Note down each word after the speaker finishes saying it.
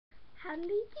Hello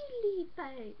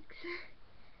folks,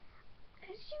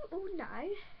 as you all know,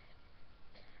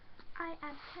 I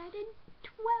am turning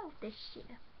 12 this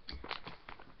year.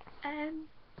 I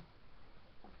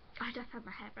don't have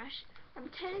my hairbrush. I'm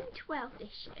turning 12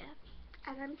 this year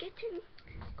and I'm getting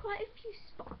quite a few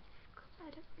spots because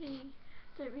I don't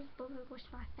really bother to wash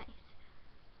my face.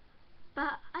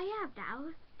 But I am now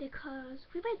because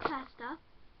we went to Asda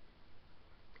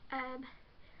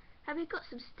and we got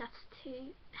some stuff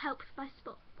to help with my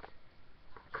spots.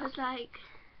 Because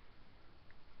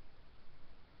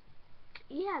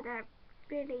yeah, they're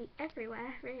really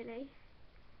everywhere, really.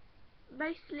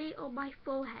 Mostly on my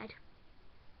forehead.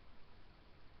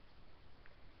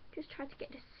 Just trying to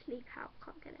get the sleep out,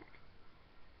 can't get it.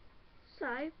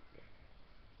 So,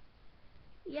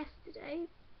 yesterday,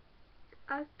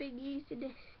 I've been using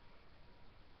this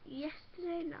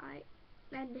yesterday night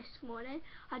and this morning.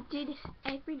 I do this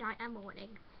every night and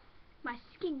morning. My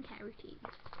skincare routine.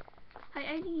 I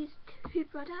only use 2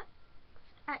 products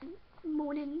at the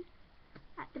morning,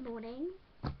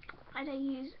 and I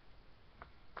use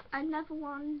another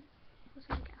one.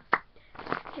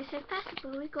 Okay, so first of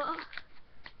all, we got.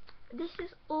 This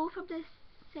is all from the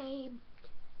same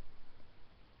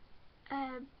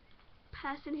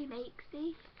person who makes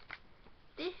these.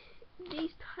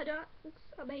 These products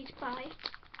are made by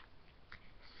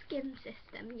Skin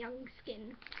System, Young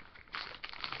Skin.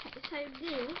 Okay, so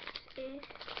this is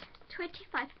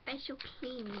 25 facial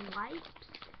cleaning wipes.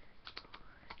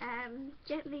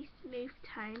 Gently smooth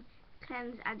tone,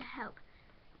 cleanse and help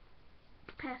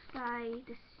purify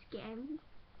the skin.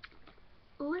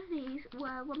 All of these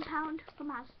were £1 from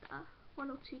Asda, £1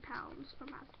 or £2 from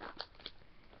Asda,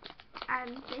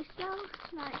 and they smell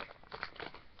like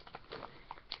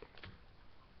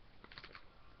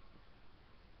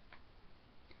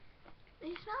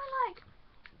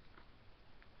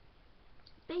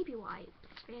baby wipes,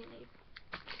 really,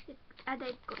 and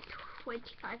they've got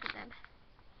 25 of them.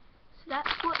 So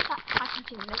that's what that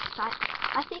packaging looks like.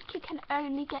 I think you can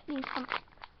only get these from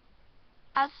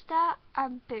Asda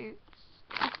and Boots.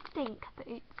 I think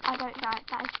Boots. I don't know,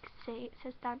 but as you can see, it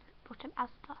says down at the bottom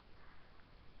Asda.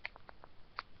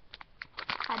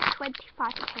 And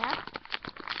 25 in here,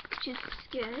 which is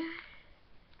good.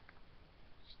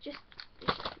 It's just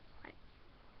right.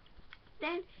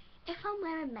 Then, if I'm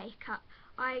wearing makeup,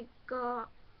 I got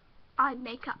eye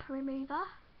makeup remover.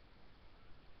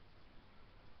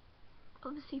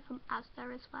 Obviously from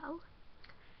Asda as well.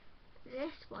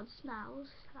 This one smells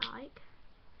like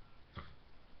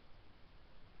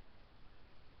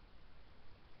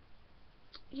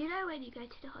you know when you go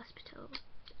to the hospital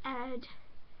and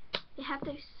they have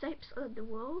those soaps on the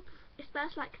wall. It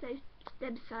smells like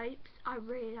them soaps. I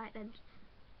really like them.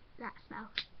 That smell.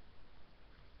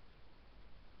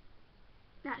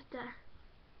 That's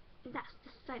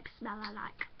the soap smell I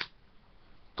like.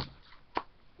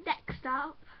 Next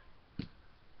up,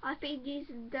 I've been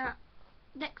using the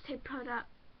Nexo products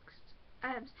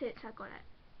since I got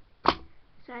it.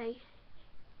 So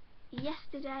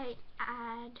yesterday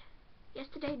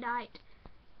night,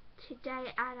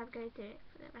 today, and I'm going to do it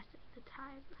for the rest of the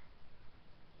time.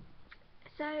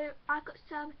 So I got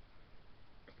some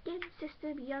Skin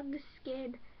System Young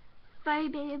Skin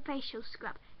Foaming and Facial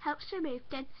Scrub. Helps remove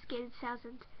dead skin cells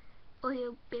and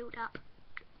oil build up.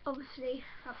 Obviously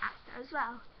from Asda as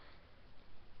well.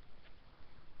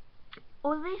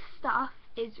 All this stuff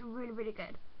is really, really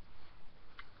good.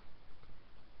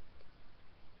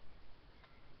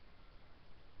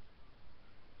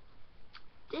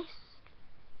 This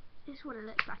is what it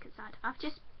looks like inside. I've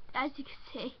just, as you can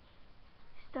see,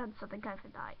 done something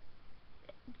overnight.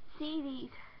 See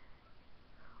these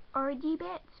orangey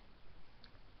bits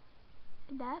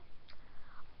in there?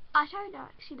 I don't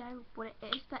actually know what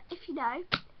it is, but if you know,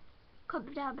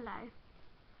 comment down below.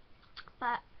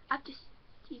 But I've just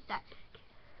used that.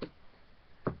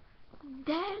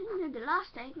 Then the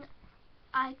last thing,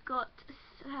 I got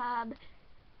some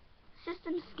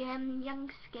System Skin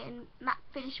Young Skin Matte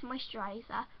Finish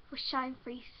Moisturiser for Shine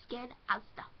Free Skin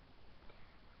Asda,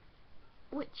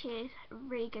 which is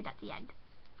really good at the end.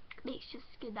 Makes your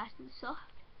skin nice and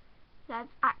soft. So I've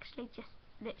actually just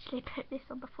literally put this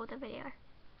on before the video.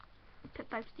 Put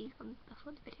both of these on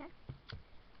before the video.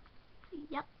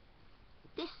 Yep.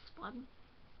 This one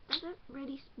doesn't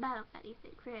really smell of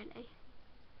anything, really.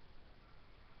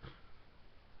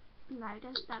 No, it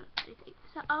doesn't smell of anything.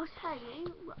 So I'll tell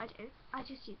you what I do. I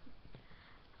just use them.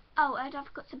 Oh, and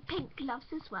I've got some pink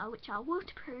gloves as well, which are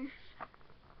waterproof.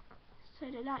 So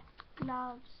they're like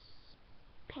gloves,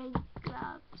 pink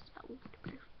gloves, but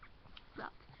waterproof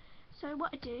gloves. So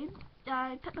what I do,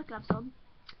 I put my gloves on,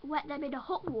 wet them in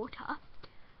hot water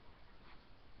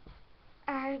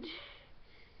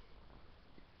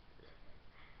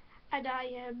and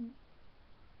I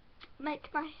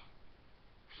make my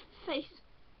face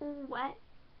all wet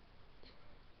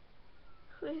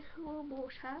with warm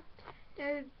water.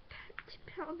 Then to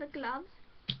put on the gloves,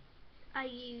 I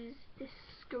use this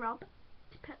scrub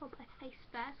to put on my face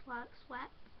first while it's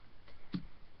wet.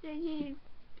 Then you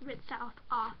rinse it off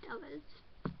afterwards.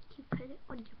 You put it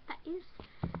on your face.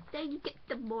 Then you get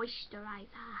the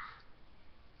moisturizer.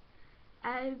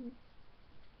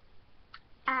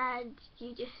 And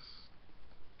you just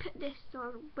put this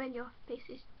on when your face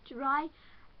is dry,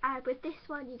 and with this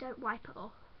one you don't wipe it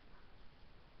off.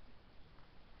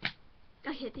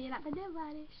 Okay, do you like my nail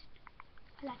varnish?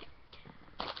 I like it.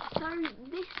 So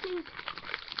this is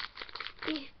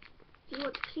if you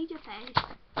want to clean your face.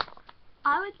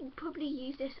 I would probably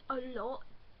use this a lot,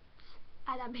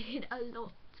 and I mean a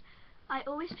lot. I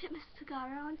always put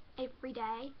mascara on every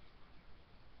day,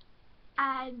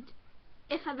 and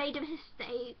if I made a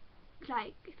mistake,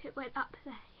 like if it went up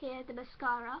here, the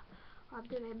mascara, I'm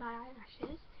doing my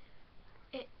eyelashes,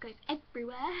 it goes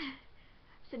everywhere.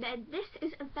 So then this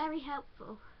is very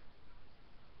helpful.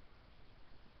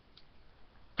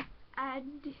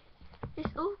 And this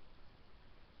all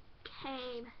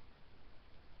came,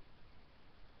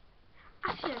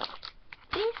 actually,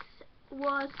 this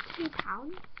was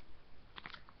 £2,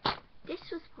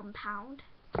 this was £1,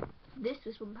 this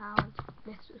was £1,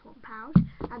 this was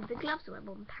 £1, and the gloves were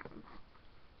 £1.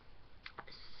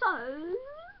 So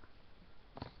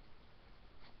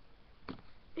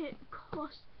it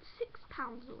cost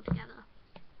 £6 altogether.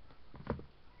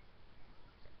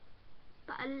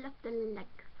 But I love the length.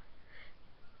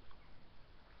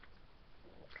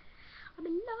 I'm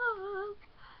in love.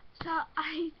 So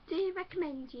I do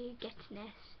recommend you getting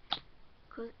this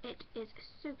because it is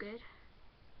so good.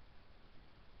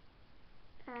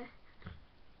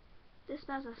 The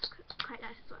smells are quite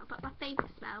nice as well, but my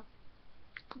favourite smell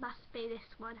must be this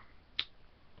one.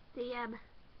 The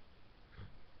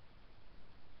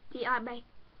eye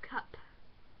makeup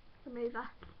remover.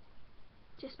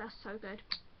 Just smells so good.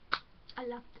 I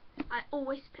love it. I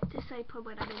always put the soap on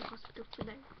when I'm in hospital for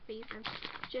no reason,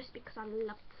 just because I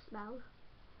love the smell.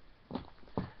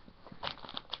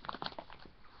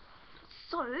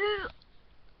 So,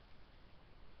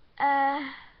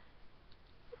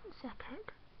 one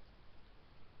second.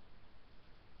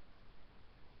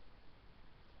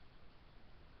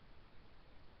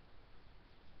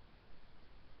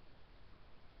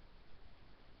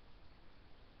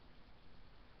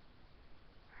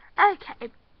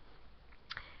 Okay.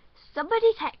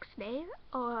 Somebody text me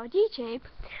on YouTube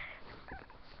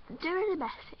during a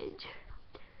message.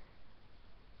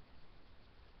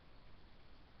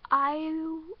 I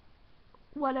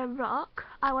wanna rock,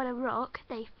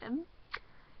 Nathan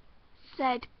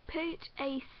said put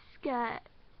a skirt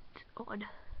on.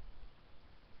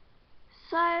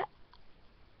 So I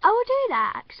will do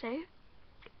that actually,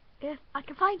 if I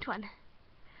can find one.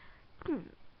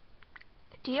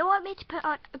 Do you want me to put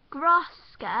on a grass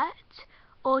skirt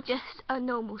or just a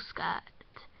normal skirt?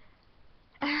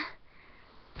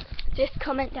 Just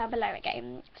comment down below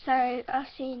again. So I'll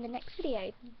see you in the next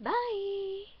video.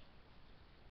 Bye!